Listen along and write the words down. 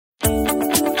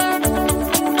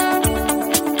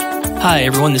Hi,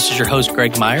 everyone. This is your host,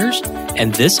 Greg Myers,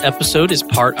 and this episode is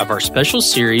part of our special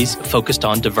series focused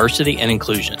on diversity and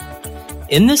inclusion.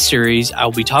 In this series,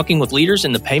 I'll be talking with leaders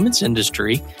in the payments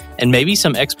industry and maybe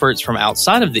some experts from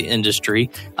outside of the industry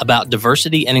about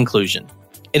diversity and inclusion.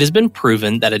 It has been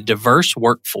proven that a diverse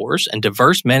workforce and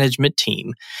diverse management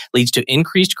team leads to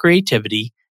increased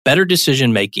creativity, better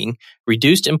decision-making,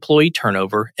 reduced employee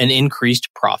turnover, and increased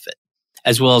profit,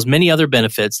 as well as many other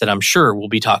benefits that I'm sure we'll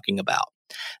be talking about.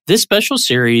 This special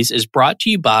series is brought to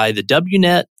you by the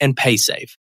WNet and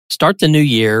Paysafe. Start the new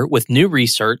year with new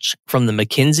research from the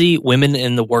McKinsey Women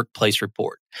in the Workplace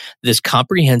report. This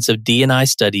comprehensive D&I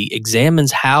study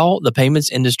examines how the payments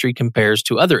industry compares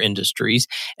to other industries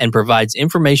and provides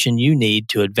information you need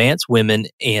to advance women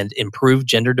and improve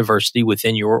gender diversity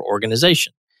within your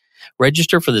organization.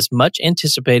 Register for this much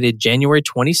anticipated January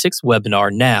 26th webinar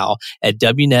now at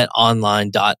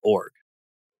wnetonline.org.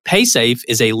 Paysafe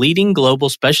is a leading global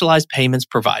specialized payments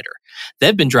provider.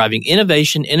 They've been driving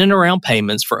innovation in and around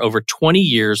payments for over 20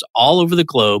 years all over the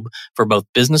globe for both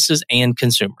businesses and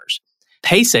consumers.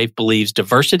 Paysafe believes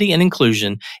diversity and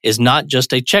inclusion is not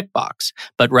just a checkbox,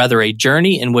 but rather a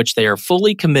journey in which they are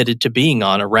fully committed to being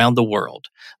on around the world.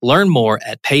 Learn more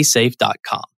at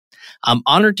paysafe.com. I'm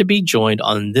honored to be joined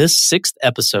on this 6th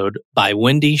episode by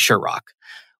Wendy Shurrock.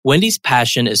 Wendy's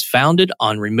passion is founded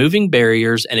on removing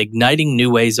barriers and igniting new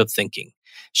ways of thinking.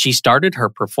 She started her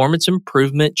performance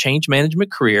improvement change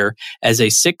management career as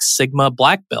a Six Sigma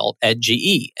black belt at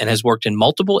GE and has worked in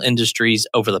multiple industries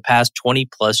over the past 20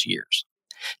 plus years.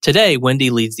 Today, Wendy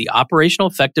leads the operational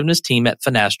effectiveness team at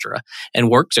Finastra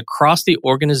and works across the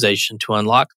organization to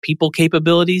unlock people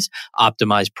capabilities,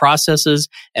 optimize processes,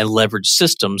 and leverage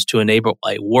systems to enable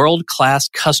a world-class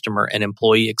customer and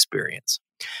employee experience.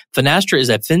 Finastra is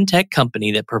a fintech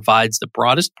company that provides the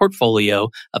broadest portfolio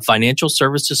of financial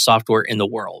services software in the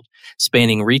world,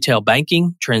 spanning retail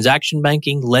banking, transaction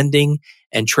banking, lending,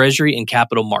 and treasury and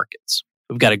capital markets.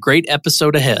 We've got a great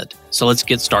episode ahead, so let's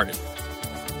get started.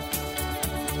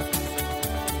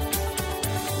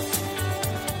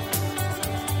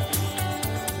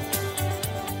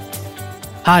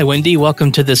 Hi, Wendy.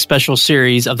 Welcome to this special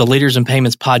series of the Leaders in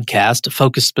Payments podcast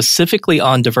focused specifically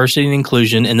on diversity and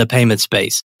inclusion in the payment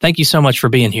space. Thank you so much for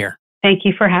being here. Thank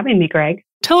you for having me, Greg.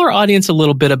 Tell our audience a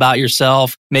little bit about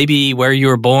yourself, maybe where you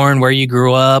were born, where you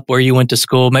grew up, where you went to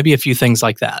school, maybe a few things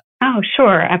like that. Oh,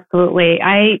 sure. Absolutely.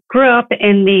 I grew up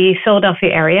in the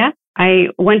Philadelphia area. I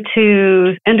went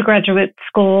to undergraduate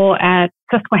school at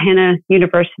Susquehanna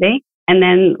University, and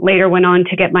then later went on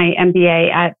to get my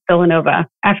MBA at Villanova.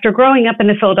 After growing up in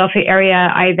the Philadelphia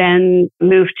area, I then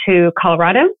moved to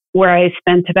Colorado, where I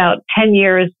spent about 10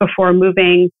 years before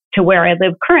moving to where I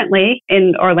live currently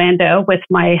in Orlando with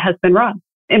my husband, Rob.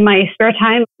 In my spare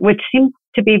time, which seems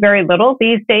to be very little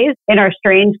these days in our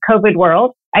strange COVID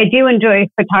world, I do enjoy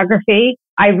photography.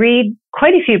 I read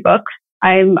quite a few books.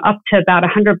 I'm up to about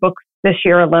 100 books this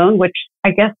year alone, which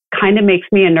I guess kind of makes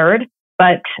me a nerd,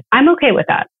 but I'm okay with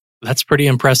that. That's pretty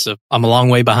impressive. I'm a long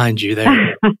way behind you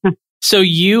there. So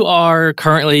you are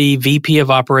currently VP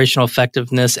of Operational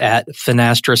Effectiveness at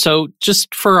Finastra. So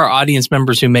just for our audience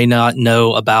members who may not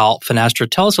know about Finastra,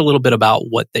 tell us a little bit about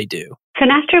what they do.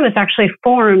 Finastra was actually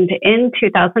formed in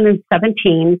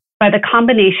 2017 by the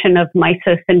combination of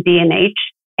Mysos and B&H,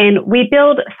 and we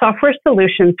build software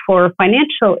solutions for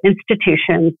financial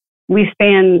institutions. We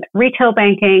span retail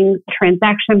banking,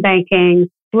 transaction banking,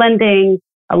 lending,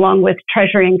 along with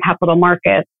treasury and capital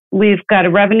markets. We've got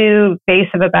a revenue base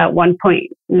of about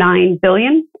 $1.9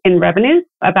 billion in revenues,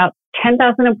 about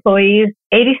 10,000 employees,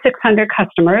 8,600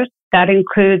 customers. That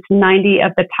includes 90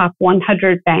 of the top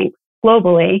 100 banks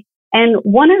globally. And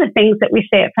one of the things that we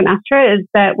say at Finastra is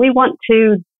that we want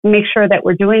to make sure that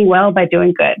we're doing well by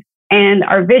doing good. And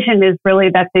our vision is really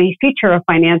that the future of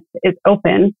finance is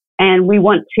open, and we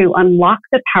want to unlock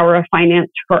the power of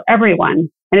finance for everyone.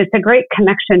 And it's a great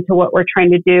connection to what we're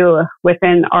trying to do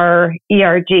within our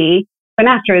ERG.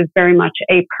 Finastra is very much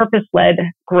a purpose-led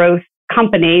growth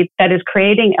company that is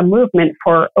creating a movement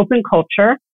for open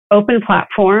culture, open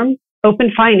platform,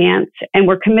 open finance, and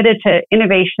we're committed to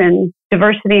innovation,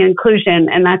 diversity, and inclusion.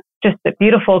 And that's just a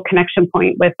beautiful connection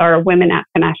point with our women at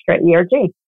Finastra at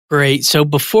ERG. Great. So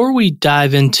before we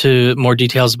dive into more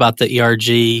details about the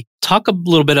ERG, talk a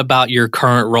little bit about your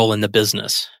current role in the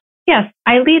business. Yes,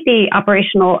 I lead the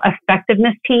operational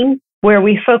effectiveness team where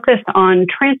we focus on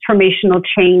transformational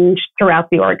change throughout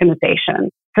the organization.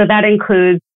 So that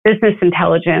includes business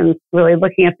intelligence, really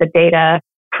looking at the data,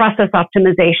 process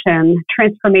optimization,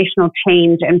 transformational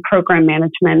change, and program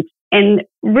management. And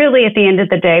really, at the end of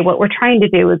the day, what we're trying to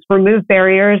do is remove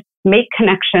barriers make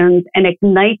connections, and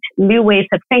ignite new ways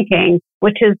of thinking,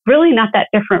 which is really not that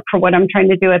different from what I'm trying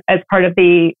to do as part of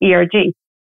the ERG.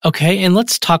 Okay, and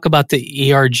let's talk about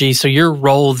the ERG. So your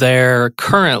role there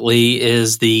currently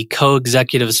is the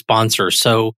co-executive sponsor.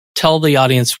 So tell the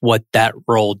audience what that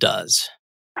role does.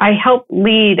 I help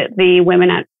lead the Women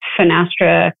at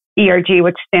Finastra ERG,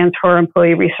 which stands for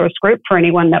Employee Resource Group, for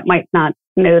anyone that might not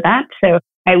know that. So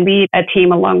I lead a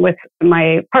team along with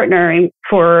my partner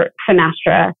for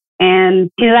Finastra. And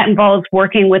that involves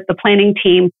working with the planning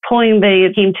team, pulling the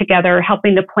team together,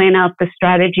 helping to plan out the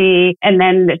strategy, and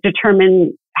then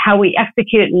determine how we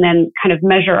execute and then kind of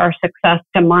measure our success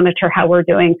to monitor how we're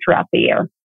doing throughout the year.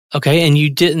 Okay. And you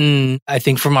didn't, I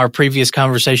think from our previous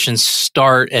conversations,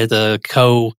 start at the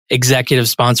co-executive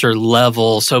sponsor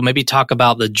level. So maybe talk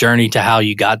about the journey to how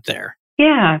you got there.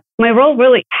 Yeah. My role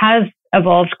really has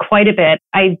evolved quite a bit.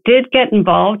 I did get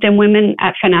involved in Women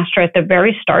at Finastra at the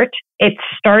very start. It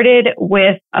started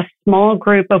with a small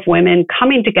group of women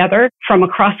coming together from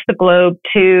across the globe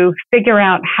to figure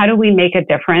out how do we make a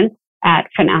difference at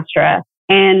Finastra.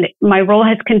 And my role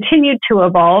has continued to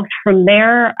evolve. From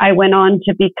there, I went on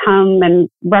to become and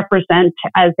represent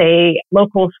as a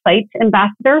local site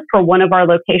ambassador for one of our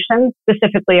locations,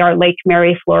 specifically our Lake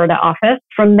Mary, Florida office.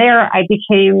 From there, I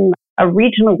became a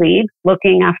regional lead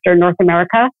looking after North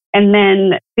America, and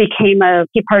then became a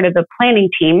key part of the planning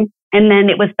team. And then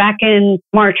it was back in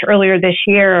March earlier this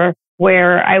year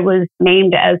where I was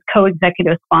named as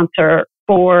co-executive sponsor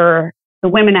for the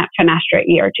Women at Finastra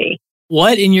ERG.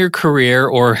 What in your career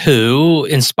or who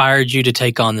inspired you to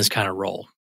take on this kind of role?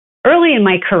 Early in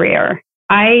my career,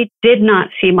 I did not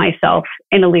see myself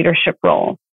in a leadership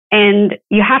role. And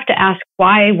you have to ask,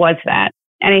 why was that?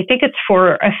 And I think it's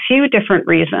for a few different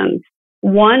reasons.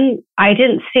 One, I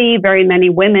didn't see very many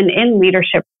women in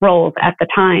leadership roles at the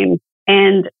time.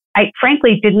 And I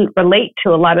frankly didn't relate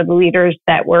to a lot of the leaders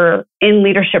that were in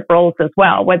leadership roles as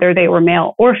well, whether they were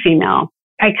male or female.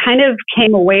 I kind of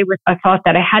came away with a thought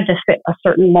that I had to fit a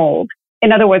certain mold.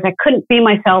 In other words, I couldn't be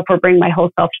myself or bring my whole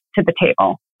self to the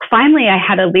table. Finally, I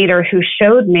had a leader who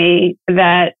showed me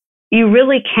that you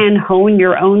really can hone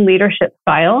your own leadership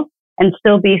style and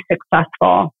still be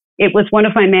successful. It was one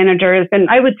of my managers, and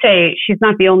I would say she's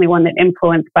not the only one that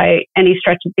influenced by any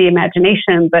stretch of the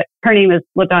imagination, but her name is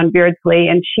LaDawn Beardsley,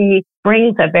 and she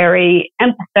brings a very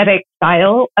empathetic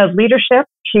style of leadership.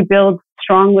 She builds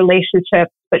strong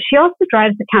relationships, but she also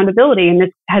drives accountability, and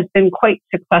this has been quite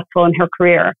successful in her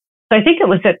career. So I think it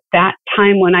was at that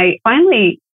time when I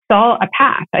finally saw a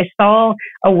path. I saw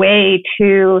a way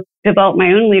to develop my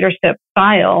own leadership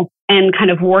style and kind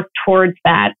of work towards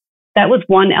that. That was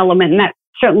one element, and that's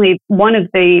certainly one of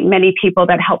the many people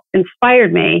that helped inspire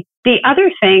me. The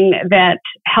other thing that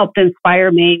helped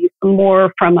inspire me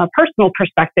more from a personal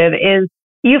perspective is,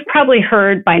 you've probably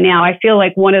heard by now, I feel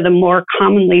like one of the more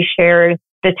commonly shared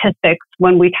statistics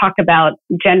when we talk about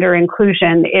gender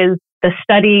inclusion is the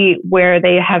study where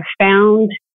they have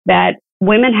found that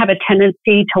women have a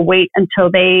tendency to wait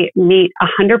until they meet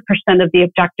 100% of the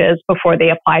objectives before they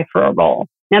apply for a role.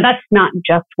 Now, that's not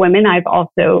just women. I've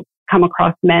also come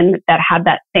across men that have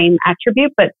that same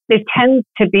attribute, but it tends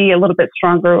to be a little bit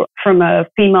stronger from a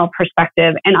female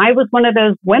perspective. And I was one of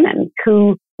those women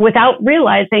who, without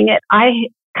realizing it, I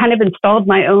kind of installed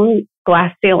my own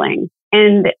glass ceiling.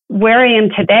 And where I am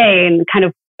today, and kind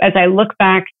of as I look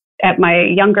back at my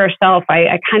younger self,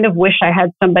 I kind of wish I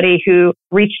had somebody who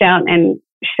reached out and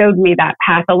showed me that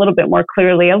path a little bit more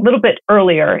clearly, a little bit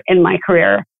earlier in my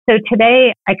career. So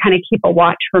today, I kind of keep a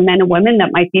watch for men and women that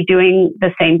might be doing the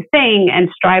same thing and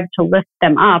strive to lift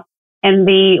them up. And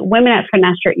the Women at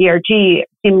Finastra ERG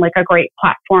seem like a great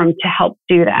platform to help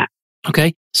do that.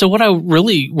 Okay. So what I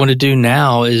really want to do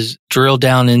now is drill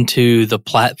down into the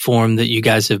platform that you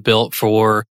guys have built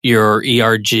for your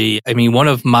ERG. I mean, one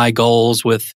of my goals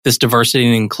with this diversity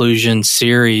and inclusion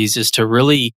series is to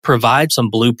really provide some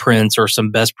blueprints or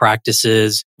some best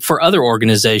practices for other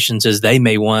organizations as they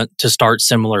may want to start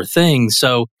similar things.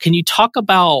 So can you talk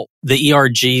about the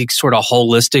ERG sort of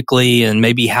holistically and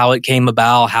maybe how it came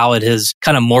about, how it has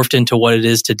kind of morphed into what it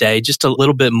is today? Just a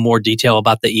little bit more detail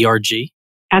about the ERG.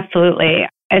 Absolutely.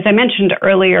 As I mentioned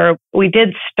earlier, we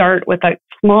did start with a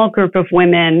small group of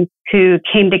women who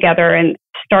came together and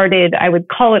started, I would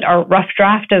call it our rough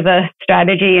draft of a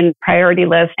strategy and priority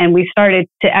list, and we started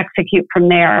to execute from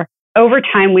there. Over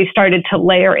time, we started to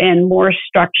layer in more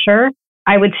structure.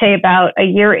 I would say about a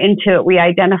year into it, we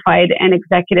identified an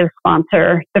executive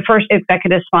sponsor, the first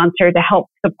executive sponsor to help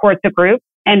support the group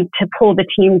and to pull the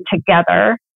team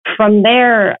together. From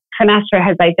there, Finastra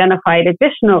has identified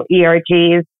additional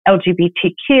ERGs,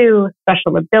 LGBTQ,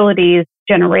 special abilities,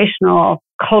 generational,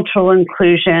 cultural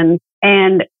inclusion.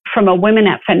 And from a Women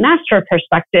at Finastra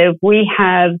perspective, we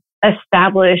have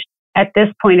established at this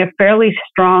point a fairly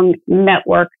strong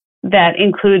network that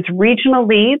includes regional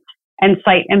leads and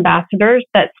site ambassadors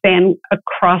that span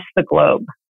across the globe.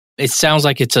 It sounds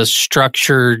like it's a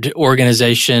structured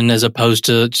organization as opposed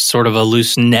to sort of a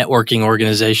loose networking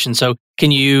organization. So can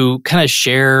you kind of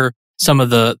share some of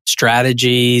the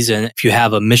strategies and if you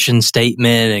have a mission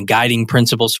statement and guiding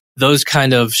principles, those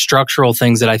kind of structural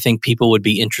things that I think people would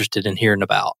be interested in hearing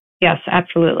about? Yes,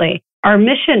 absolutely. Our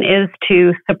mission is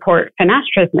to support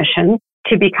Finastra's mission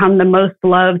to become the most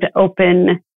loved,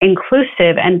 open,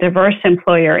 inclusive, and diverse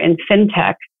employer in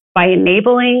fintech by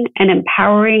enabling and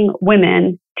empowering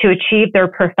women to achieve their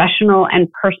professional and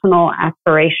personal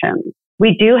aspirations.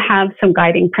 We do have some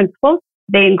guiding principles.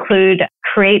 They include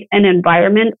create an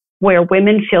environment where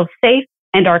women feel safe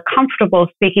and are comfortable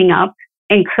speaking up,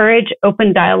 encourage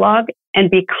open dialogue, and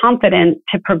be confident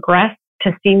to progress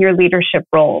to senior leadership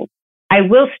roles. I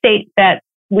will state that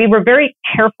we were very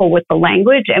careful with the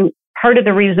language, and part of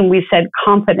the reason we said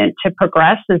confident to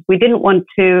progress is we didn't want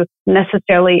to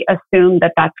necessarily assume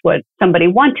that that's what somebody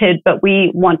wanted, but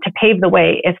we want to pave the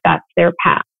way if that's their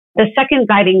path. The second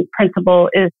guiding principle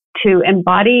is to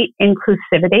embody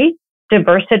inclusivity,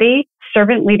 diversity,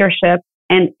 servant leadership,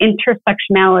 and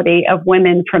intersectionality of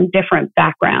women from different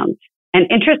backgrounds. And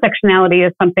intersectionality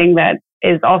is something that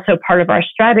is also part of our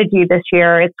strategy this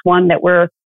year. It's one that we're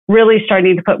really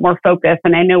starting to put more focus,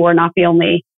 and I know we're not the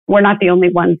only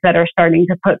ones that are starting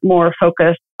to put more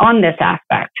focus on this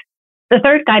aspect. The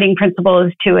third guiding principle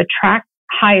is to attract,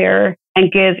 hire,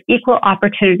 and give equal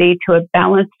opportunity to a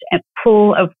balanced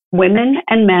pool of women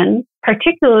and men,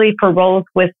 particularly for roles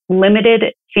with limited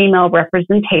female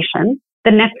representation.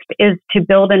 The next is to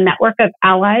build a network of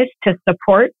allies to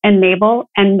support, enable,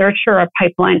 and nurture a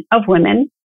pipeline of women.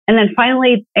 And then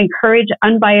finally, encourage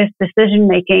unbiased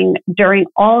decision-making during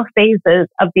all phases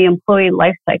of the employee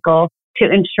life cycle to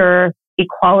ensure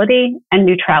equality and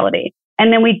neutrality.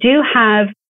 And then we do have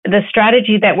the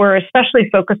strategy that we're especially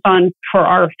focused on for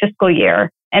our fiscal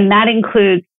year, and that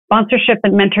includes sponsorship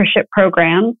and mentorship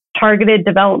programs, targeted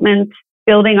development,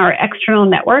 building our external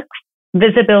networks,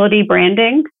 visibility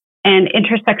branding, and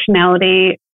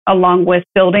intersectionality, along with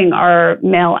building our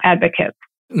male advocates.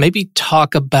 Maybe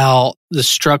talk about the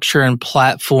structure and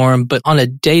platform, but on a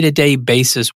day-to-day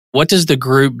basis, what does the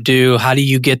group do? How do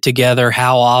you get together?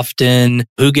 How often?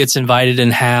 Who gets invited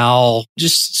and how?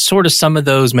 Just sort of some of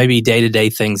those maybe day-to-day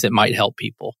things that might help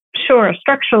people. Sure.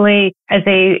 Structurally, as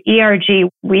a ERG,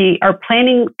 our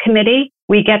planning committee,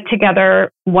 we get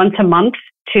together once a month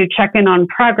to check in on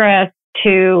progress,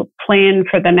 to plan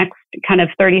for the next kind of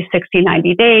 30, 60,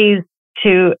 90 days,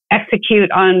 to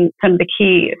execute on some of the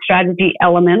key strategy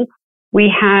elements.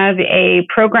 We have a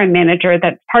program manager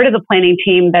that's part of the planning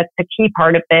team that's a key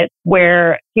part of it,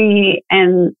 where he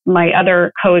and my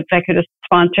other co-executive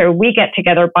sponsor, we get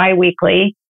together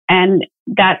bi-weekly, and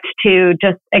that's to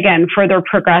just, again, further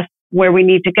progress where we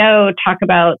need to go, talk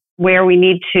about where we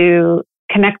need to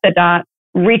connect the dots,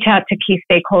 reach out to key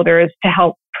stakeholders to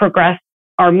help progress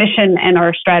our mission and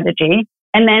our strategy.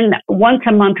 And then once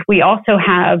a month, we also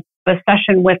have a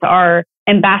session with our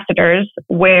ambassadors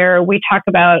where we talk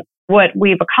about what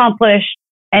we've accomplished,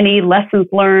 any lessons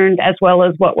learned, as well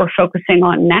as what we're focusing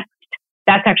on next.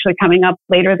 That's actually coming up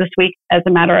later this week, as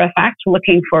a matter of fact.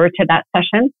 Looking forward to that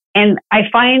session. And I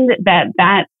find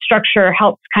that structure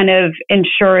helps kind of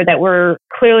ensure that we're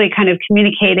clearly kind of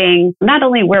communicating not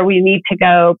only where we need to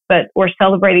go, but we're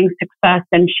celebrating success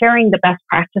and sharing the best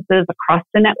practices across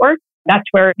the network. That's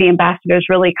where the ambassadors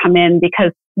really come in,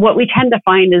 because what we tend to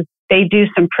find is they do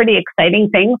some pretty exciting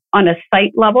things on a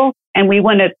site level, and we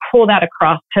want to pull that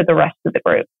across to the rest of the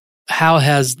group. How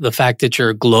has the fact that you're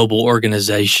a global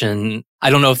organization, I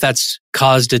don't know if that's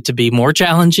caused it to be more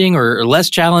challenging or less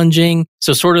challenging.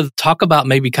 So sort of talk about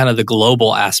maybe kind of the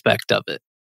global aspect of it.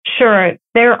 Sure.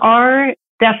 There are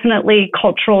definitely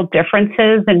cultural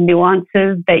differences and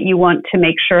nuances that you want to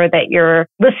make sure that you're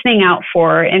listening out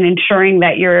for and ensuring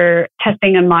that you're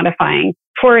testing and modifying.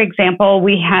 For example,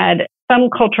 we had some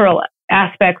cultural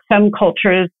aspects, some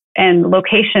cultures and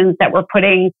locations that were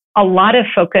putting a lot of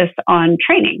focus on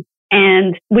training.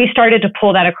 And we started to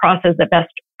pull that across as the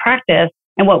best practice.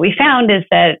 And what we found is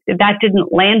that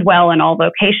didn't land well in all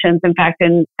locations. In fact,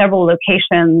 in several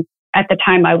locations, at the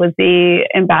time I was the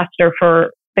ambassador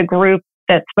for the group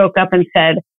that spoke up and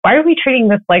said, why are we treating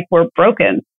this like we're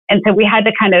broken? And so we had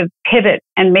to kind of pivot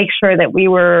and make sure that we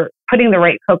were putting the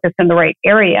right focus in the right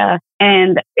area.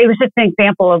 And it was just an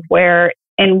example of where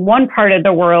in one part of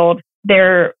the world,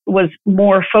 there was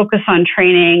more focus on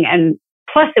training, and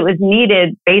plus it was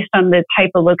needed based on the type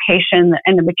of location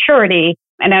and the maturity.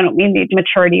 And I don't mean the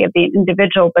maturity of the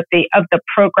individual, but of the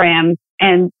program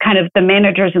and kind of the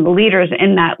managers and the leaders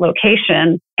in that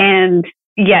location. And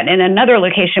yet in another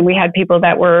location, we had people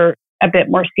that were a bit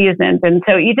more seasoned. And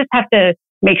so you just have to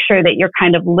make sure that you're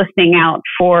kind of listening out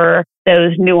for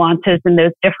those nuances and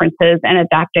those differences and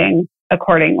adapting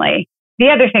accordingly. The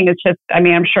other thing is just,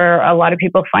 I'm sure a lot of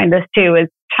people find this too, is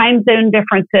time zone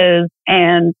differences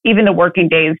and even the working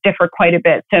days differ quite a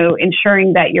bit. So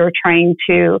ensuring that you're trying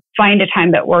to find a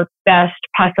time that works best,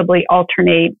 possibly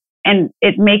alternate. And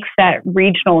it makes that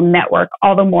regional network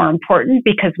all the more important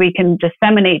because we can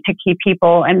disseminate to key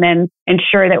people and then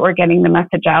ensure that we're getting the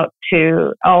message out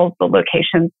to all the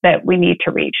locations that we need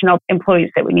to reach and all employees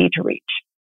that we need to reach.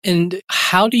 And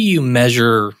how do you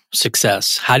measure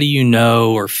success? How do you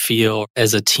know or feel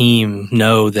as a team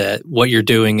know that what you're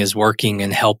doing is working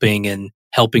and helping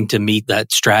to meet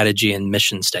that strategy and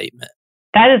mission statement?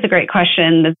 That is a great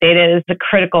question. The data is the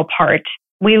critical part.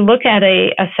 We look at a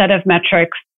set of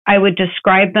metrics. I would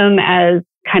describe them as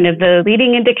kind of the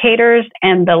leading indicators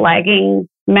and the lagging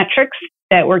metrics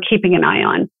that we're keeping an eye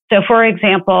on. So for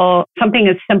example, something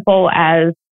as simple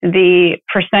as the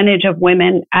percentage of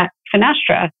women at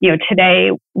Finastra. Today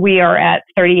we are at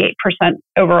 38%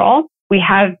 overall. We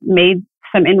have made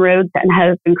some inroads and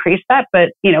have increased that, but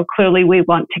clearly we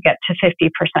want to get to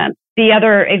 50%. The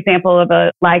other example of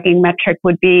a lagging metric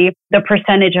would be the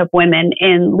percentage of women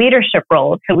in leadership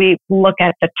roles. So we look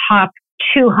at the top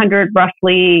 200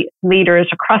 roughly leaders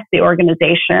across the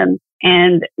organization.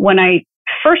 And when I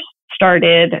first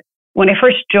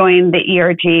joined the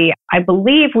ERG, I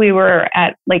believe we were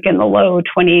at in the low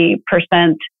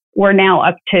 20%. We're now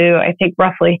up to, I think,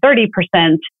 roughly 30%.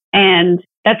 And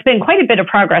that's been quite a bit of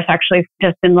progress, actually,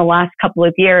 just in the last couple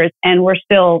of years. And we're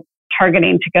still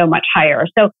targeting to go much higher.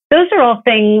 So those are all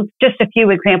things, just a few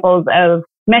examples of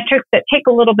metrics that take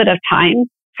a little bit of time.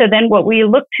 So then what we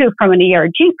look to from an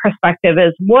ERG perspective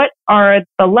is what are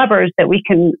the levers that we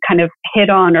can kind of hit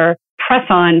on or press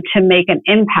on to make an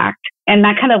impact. And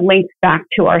that kind of links back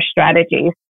to our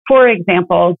strategies. For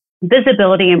example,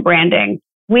 visibility and branding.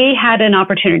 We had an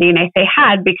opportunity, and I say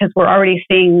had because we're already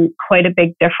seeing quite a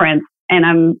big difference, and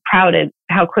I'm proud of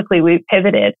how quickly we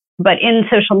pivoted. But in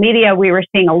social media, we were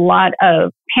seeing a lot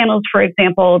of panels, for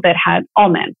example, that had all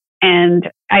men. And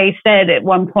I said at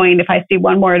one point, if I see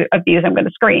one more of these, I'm going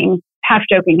to scream. Half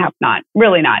joking, half not.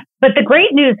 Really not. But the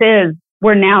great news is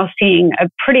we're now seeing a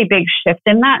pretty big shift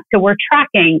in that. So we're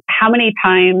tracking how many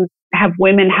times have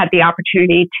women had the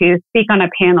opportunity to speak on a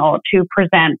panel, to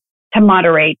present, to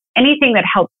moderate, anything that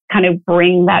helps kind of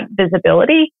bring that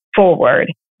visibility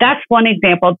forward. That's one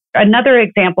example. Another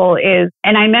example is,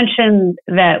 and I mentioned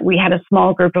that we had a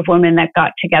small group of women that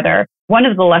got together. One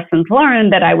of the lessons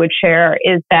learned that I would share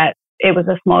is that it was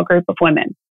a small group of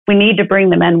women. We need to bring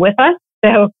the men with us.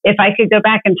 So if I could go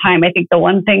back in time, I think the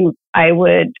one thing I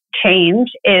would change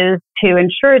is to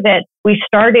ensure that we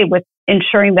started with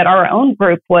ensuring that our own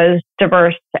group was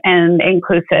diverse and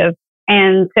inclusive.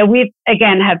 And so we,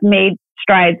 again, have made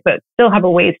strides, but still have a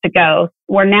ways to go.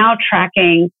 We're now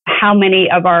tracking how many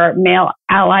of our male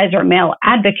allies or male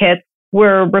advocates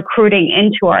we're recruiting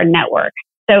into our network.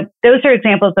 So those are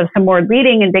examples of some more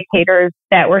leading indicators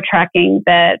that we're tracking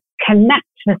that connect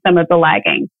to some of the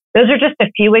lagging. Those are just a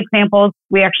few examples.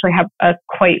 We actually have a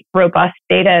quite robust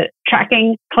data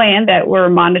tracking plan that we're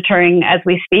monitoring as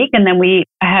we speak. And then we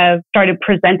have started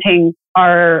presenting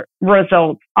our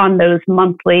results on those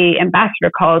monthly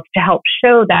ambassador calls to help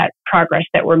show that progress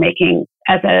that we're making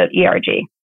as a ERG.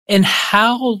 And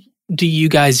how do you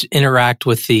guys interact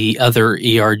with the other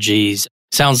ERGs?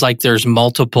 Sounds like there's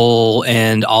multiple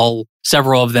and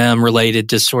several of them related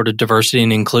to sort of diversity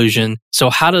and inclusion. So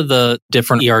how do the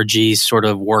different ERGs sort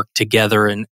of work together,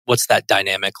 and what's that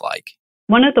dynamic like?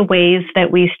 One of the ways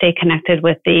that we stay connected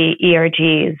with the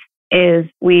ERGs is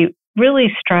we really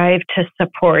strive to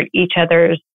support each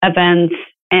other's events,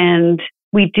 and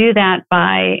we do that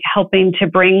by helping to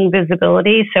bring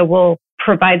visibility. So we'll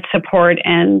provide support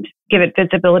and give it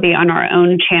visibility on our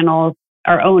own channels,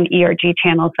 our own ERG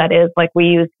channels, that is, like we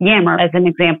use Yammer as an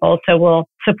example. So we'll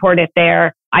support it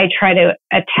there. I try to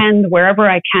attend wherever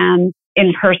I can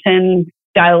in person,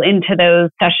 dial into those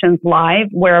sessions live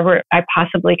wherever I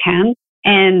possibly can.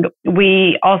 And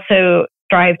we also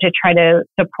strive to try to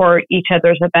support each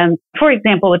other's events. For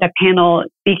example, with a panel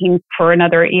speaking for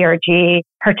another ERG,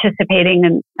 participating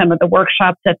in some of the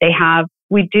workshops that they have,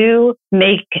 we do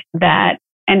make that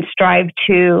and strive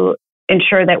to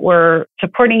ensure that we're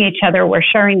supporting each other, we're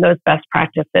sharing those best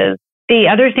practices. The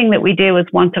other thing that we do is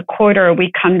once a quarter,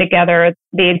 we come together,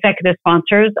 the executive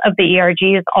sponsors of the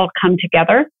ERGs all come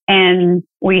together and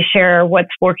we share what's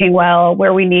working well,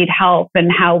 where we need help, and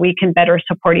how we can better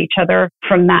support each other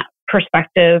from that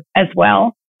perspective as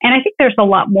well. And I think there's a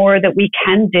lot more that we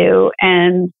can do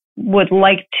and would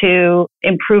like to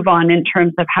improve on in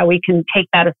terms of how we can take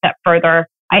that a step further.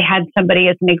 I had somebody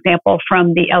as an example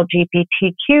from the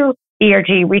LGBTQ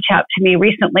ERG reach out to me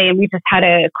recently, and we just had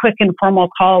a quick informal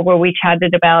call where we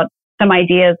chatted about some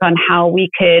ideas on how we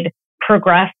could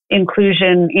progress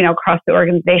inclusion, across the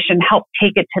organization, help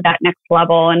take it to that next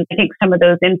level. And I think some of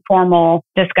those informal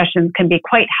discussions can be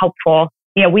quite helpful.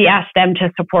 We ask them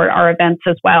to support our events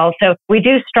as well. So we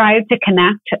do strive to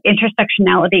connect.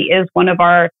 Intersectionality is one of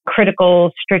our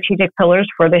critical strategic pillars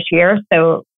for this year.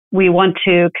 So we want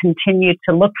to continue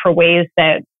to look for ways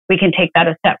that we can take that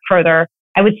a step further.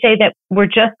 I would say that we're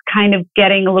just kind of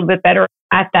getting a little bit better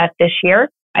at that this year.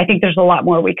 I think there's a lot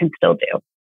more we can still do.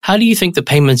 How do you think the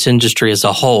payments industry as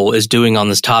a whole is doing on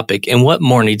this topic, and what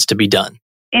more needs to be done?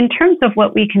 In terms of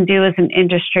what we can do as an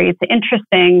industry, it's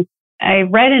interesting. I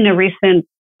read in a recent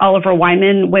Oliver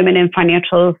Wyman Women in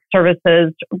Financial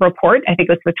Services report, I think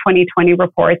it was the 2020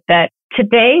 report, that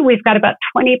today we've got about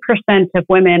 20% of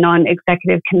women on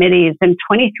executive committees and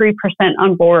 23%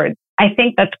 on boards. I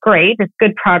think that's great. It's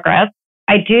good progress.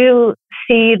 I do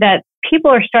see that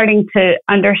people are starting to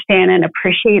understand and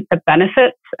appreciate the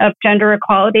benefits of gender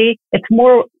equality. It's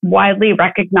more widely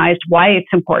recognized why it's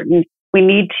important. We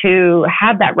need to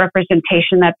have that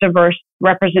representation, that diverse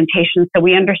representation, so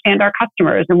we understand our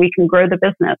customers and we can grow the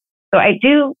business. So I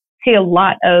do see a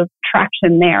lot of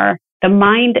traction there. The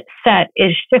mindset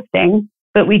is shifting,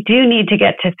 but we do need to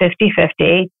get to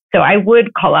 50-50. So I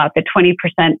would call out the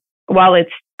 20%. While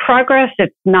it's progress,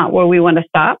 it's not where we want to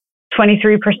stop.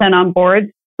 23% on boards,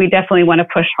 we definitely want to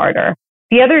push harder.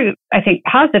 The other, I think,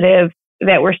 positive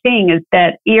that we're seeing is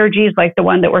that ERGs like the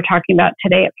one that we're talking about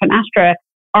today at Finastra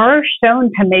are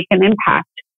shown to make an impact.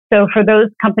 So for those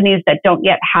companies that don't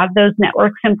yet have those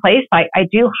networks in place, I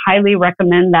do highly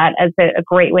recommend that as a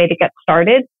great way to get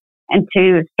started and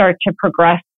to start to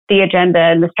progress the agenda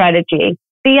and the strategy.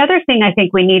 The other thing I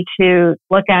think we need to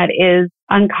look at is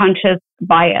unconscious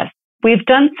bias. We've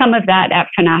done some of that at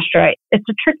Finastra. It's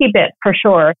a tricky bit for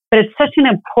sure, but it's such an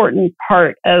important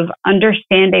part of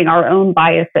understanding our own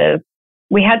biases.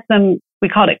 We had we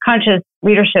called it conscious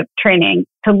leadership training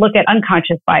to look at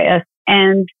unconscious bias.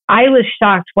 And I was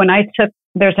shocked when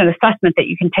there's an assessment that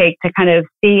you can take to kind of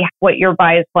see what your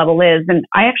bias level is. And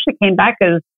I actually came back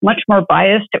as much more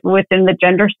biased within the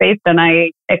gender space than I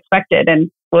expected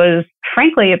and was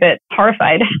frankly a bit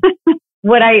horrified.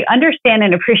 What I understand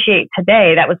and appreciate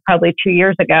today, that was probably 2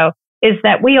 years ago, is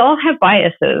that we all have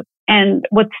biases. And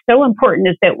what's so important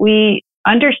is that we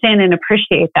understand and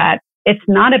appreciate that. It's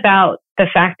not about the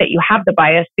fact that you have the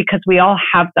bias, because we all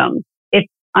have them. It's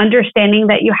understanding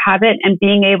that you have it and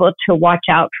being able to watch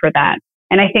out for that.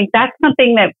 And I think that's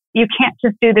something that you can't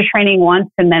just do the training once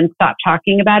and then stop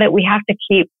talking about it. We have to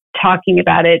keep talking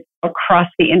about it across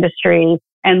the industry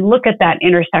and look at that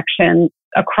intersection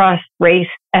across race,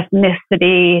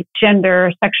 ethnicity,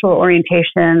 gender, sexual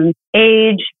orientation,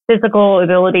 age, physical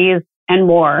abilities, and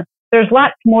more. There's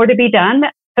lots more to be done.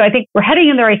 So I think we're heading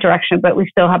in the right direction, but we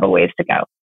still have a ways to go.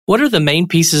 What are the main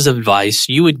pieces of advice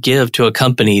you would give to a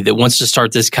company that wants to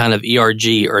start this kind of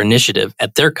ERG or initiative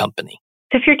at their company?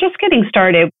 So if you're just getting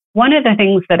started, one of the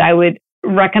things that I would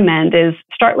recommend is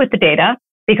start with the data,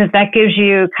 because that gives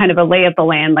you kind of a lay of the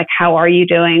land, like how are you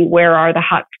doing? Where are the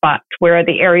hot spots? Where are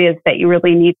the areas that you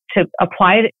really need to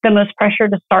apply the most pressure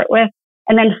to start with?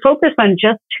 And then focus on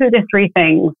just 2 to 3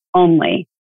 things only.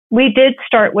 We did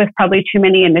start with probably too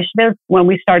many initiatives when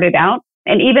we started out.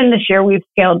 And even this year, we've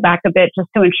scaled back a bit just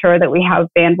to ensure that we have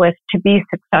bandwidth to be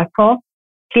successful.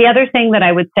 The other thing that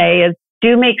I would say is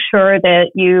do make sure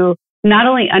that you not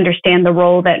only understand the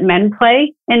role that men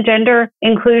play in gender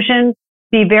inclusion,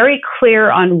 be very clear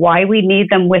on why we need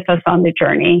them with us on the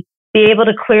journey, be able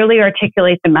to clearly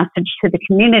articulate the message to the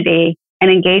community and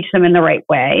engage them in the right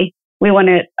way. We want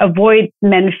to avoid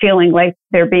men feeling like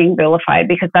they're being vilified,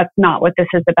 because that's not what this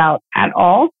is about at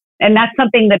all. And that's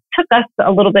something that took us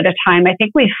a little bit of time. I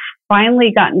think we've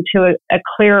finally gotten to a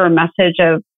clearer message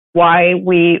of why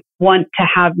we want to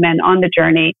have men on the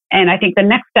journey. And I think the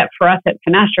next step for us at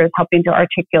Finastra is helping to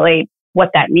articulate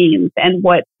what that means and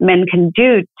what men can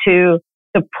do to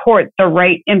support the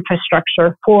right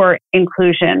infrastructure for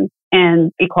inclusion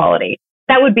and equality.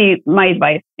 That would be my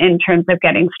advice in terms of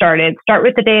getting started. Start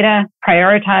with the data,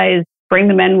 prioritize, bring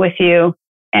the men with you,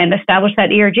 and establish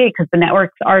that ERG, because the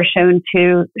networks are shown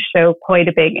to show quite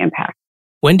a big impact.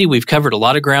 Wendy, we've covered a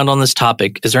lot of ground on this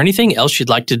topic. Is there anything else you'd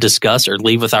like to discuss or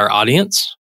leave with our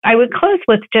audience? I would close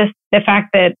with just the fact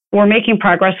that we're making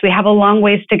progress. We have a long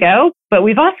ways to go, but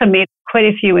we've also made quite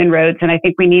a few inroads, and I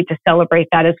think we need to celebrate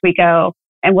that as we go.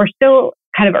 And we're still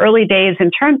kind of early days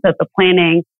in terms of the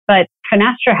planning, but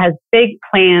Finastra has big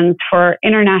plans for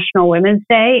International Women's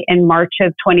Day in March of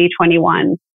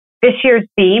 2021. This year's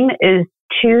theme is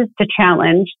Choose to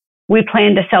Challenge. We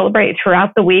plan to celebrate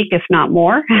throughout the week, if not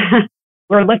more.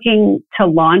 We're looking to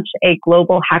launch a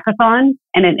global hackathon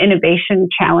and an innovation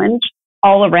challenge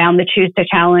all around the Choose to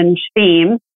Challenge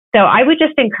theme. So I would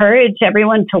just encourage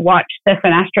everyone to watch the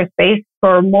Finastra space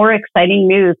for more exciting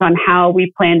news on how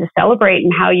we plan to celebrate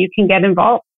and how you can get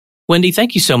involved. Wendy,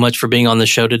 thank you so much for being on the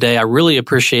show today. I really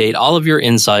appreciate all of your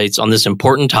insights on this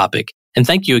important topic. And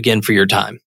thank you again for your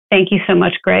time. Thank you so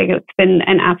much, Greg. It's been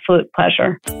an absolute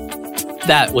pleasure.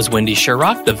 That was Wendy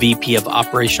Sherrock, the VP of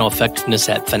Operational Effectiveness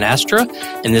at Finastra,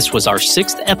 and this was our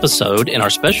 6th episode in our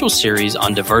special series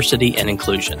on diversity and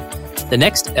inclusion. The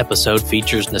next episode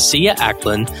features Nasia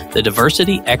Ackland, the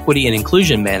Diversity, Equity, and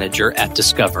Inclusion Manager at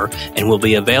Discover, and will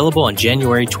be available on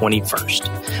January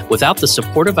 21st. Without the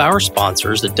support of our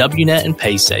sponsors, the WNet and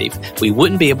PaySafe, we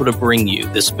wouldn't be able to bring you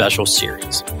this special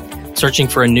series. Searching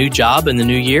for a new job in the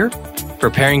new year?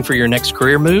 Preparing for your next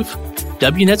career move?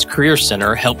 WNet's Career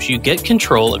Center helps you get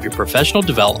control of your professional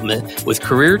development with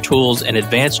career tools and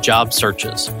advanced job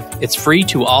searches. It's free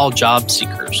to all job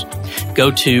seekers.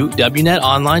 Go to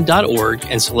WNETonline.org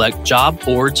and select Job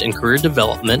Boards and Career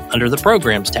Development under the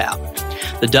Programs tab.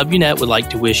 The WNet would like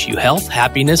to wish you health,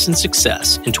 happiness, and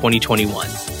success in 2021.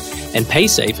 And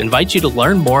PaySafe invites you to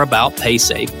learn more about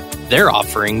PaySafe, their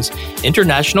offerings,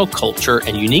 international culture,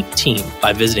 and unique team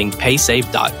by visiting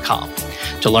paysafe.com.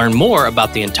 To learn more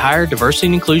about the entire Diversity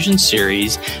and Inclusion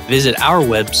series, visit our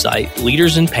website,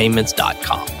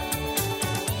 leadersinpayments.com.